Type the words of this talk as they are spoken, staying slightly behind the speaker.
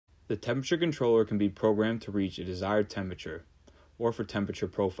The temperature controller can be programmed to reach a desired temperature or for temperature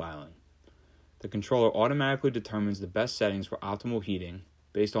profiling. The controller automatically determines the best settings for optimal heating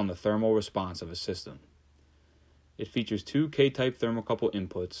based on the thermal response of a system. It features 2 K-type thermocouple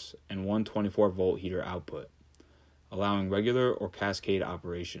inputs and one 24-volt heater output, allowing regular or cascade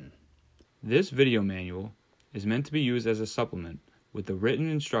operation. This video manual is meant to be used as a supplement with the written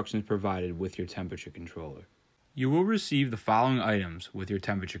instructions provided with your temperature controller. You will receive the following items with your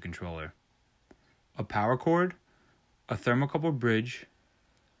temperature controller: a power cord, a thermocouple bridge,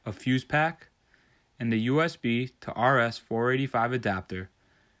 a fuse pack, and the USB to RS-485 adapter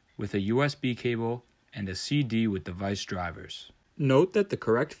with a USB cable and a CD with device drivers. Note that the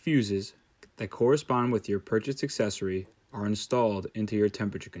correct fuses that correspond with your purchased accessory are installed into your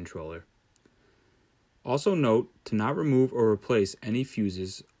temperature controller. Also note to not remove or replace any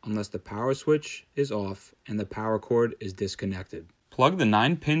fuses unless the power switch is off and the power cord is disconnected. Plug the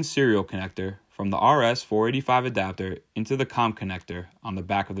 9-pin serial connector from the RS-485 adapter into the COM connector on the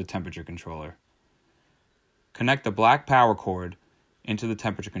back of the temperature controller. Connect the black power cord into the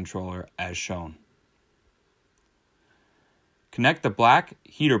temperature controller as shown. Connect the black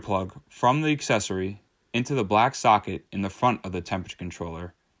heater plug from the accessory into the black socket in the front of the temperature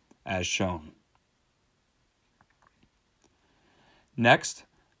controller as shown. Next,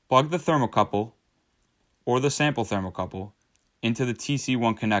 plug the thermocouple or the sample thermocouple into the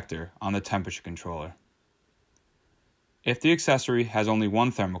TC1 connector on the temperature controller. If the accessory has only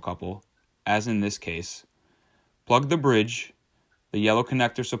one thermocouple, as in this case, plug the bridge, the yellow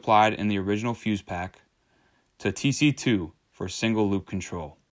connector supplied in the original fuse pack, to TC2 for single loop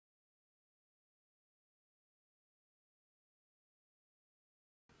control.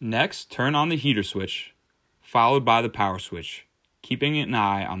 Next, turn on the heater switch, followed by the power switch, keeping an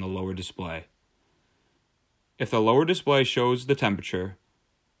eye on the lower display. If the lower display shows the temperature,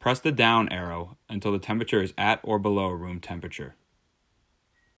 press the down arrow until the temperature is at or below room temperature.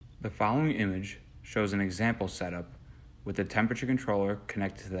 The following image shows an example setup with the temperature controller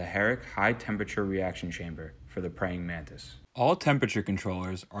connected to the Harrick high temperature reaction chamber for the praying mantis. All temperature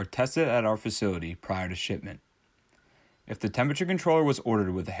controllers are tested at our facility prior to shipment. If the temperature controller was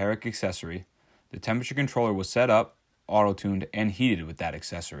ordered with a Harrick accessory, the temperature controller was set up, auto-tuned, and heated with that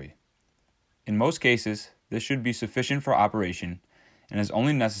accessory. In most cases, this should be sufficient for operation and is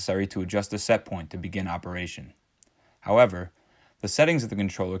only necessary to adjust the set point to begin operation. However, the settings of the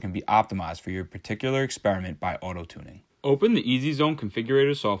controller can be optimized for your particular experiment by auto-tuning. Open the EasyZone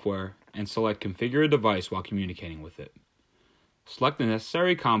Configurator software and select Configure a device while communicating with it. Select the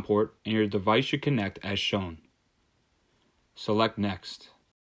necessary COM port and your device should connect as shown. Select Next.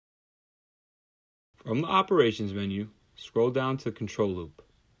 From the Operations menu, scroll down to Control Loop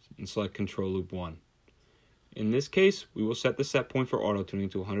and select Control Loop 1. In this case, we will set the set point for auto-tuning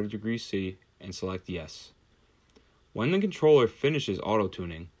to 100 degrees C and select Yes. When the controller finishes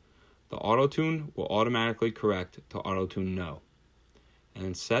auto-tuning, the auto-tune will automatically correct to auto-tune No, and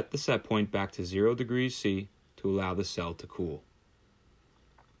then set the set point back to 0 degrees C to allow the cell to cool.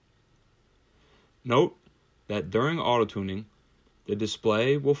 Note that during auto-tuning, the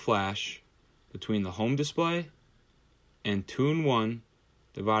display will flash between the home display and Tune 1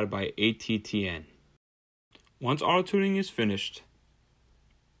 divided by ATTN. Once auto-tuning is finished,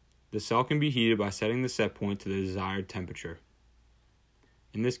 the cell can be heated by setting the set point to the desired temperature,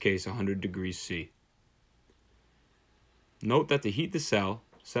 in this case 100 degrees C. Note that to heat the cell,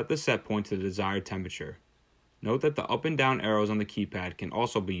 set the set point to the desired temperature. Note that the up and down arrows on the keypad can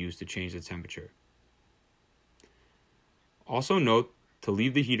also be used to change the temperature. Also note to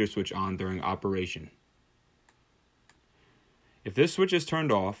leave the heater switch on during operation. If this switch is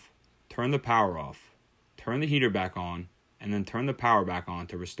turned off, turn the power off, turn the heater back on, and then turn the power back on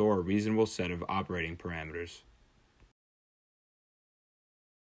to restore a reasonable set of operating parameters.